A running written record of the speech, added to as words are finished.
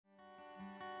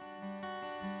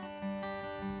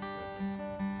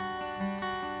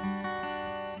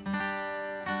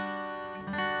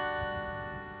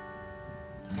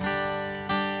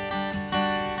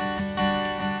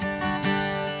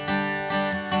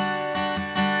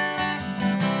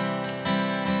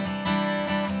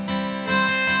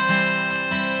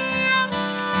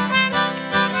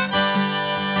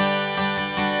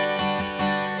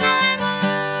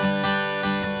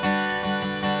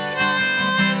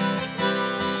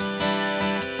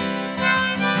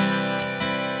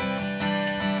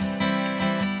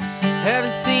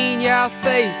proud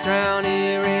face round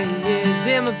here and years.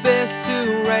 In my best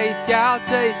to race, y'all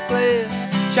taste clear.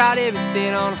 Tried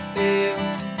everything on the field.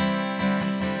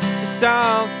 There's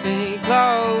something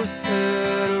closer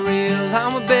to real.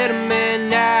 I'm a better man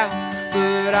now,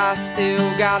 but I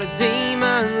still got a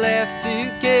demon left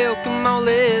to kill. Come on,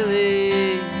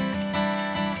 Lily,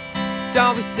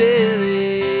 don't be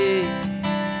silly.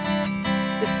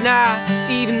 It's not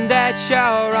even that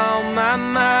you're on my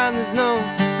mind. There's no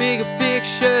bigger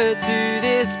picture to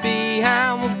this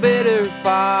behind a bitter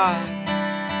part.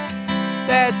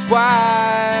 That's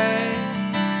why,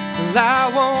 well,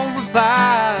 I won't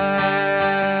reply.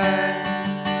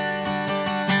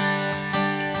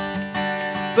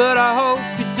 But I hope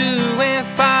you're doing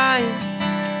fine.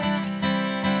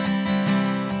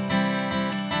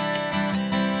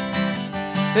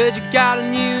 Heard you got a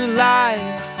new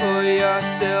life for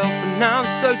yourself, and I'm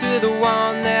stuck to the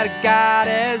one that I got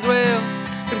as well.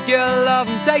 But girl, I love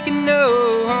and taking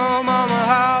no home on my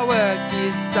hard work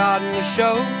is starting to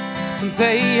show and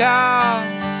pay off.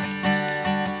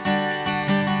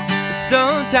 But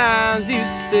sometimes you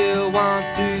still want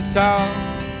to talk.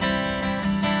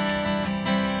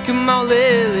 Come on,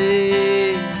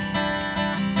 Lily,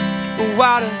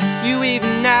 what do you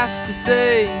even have to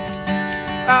say?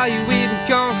 Are you even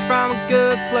coming from a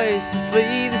good place? Let's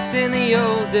leave this in the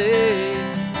old days.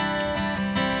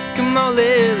 Come on,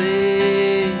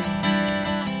 Lily,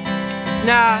 it's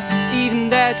not even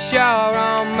that you're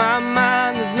on my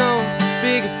mind. There's no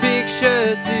bigger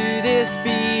picture to this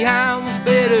behind the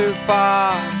bitter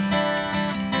part.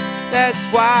 That's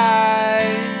why,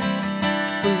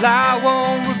 well, I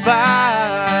won't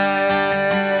reply.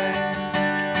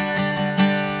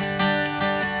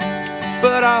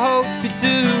 But I hope you're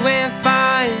doing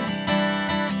fine.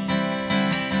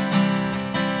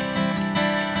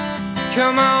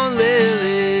 Come on,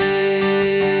 Lily,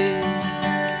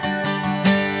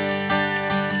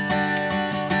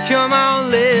 come on,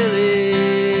 Lily.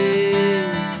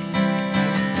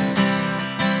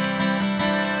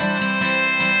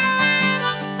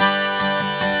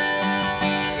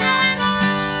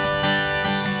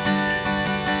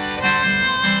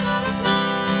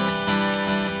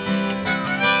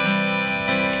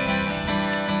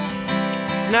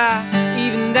 Not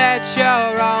even that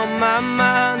you're on my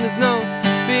mind. There's no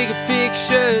bigger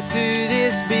picture to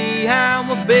this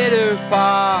behind a bitter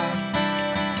part.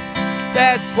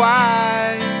 That's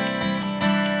why,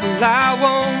 well, I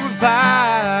won't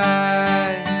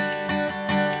reply.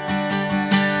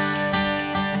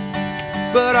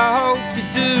 But I hope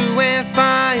you're doing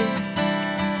fine.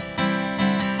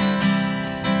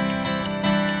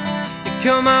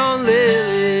 Come on, Lily.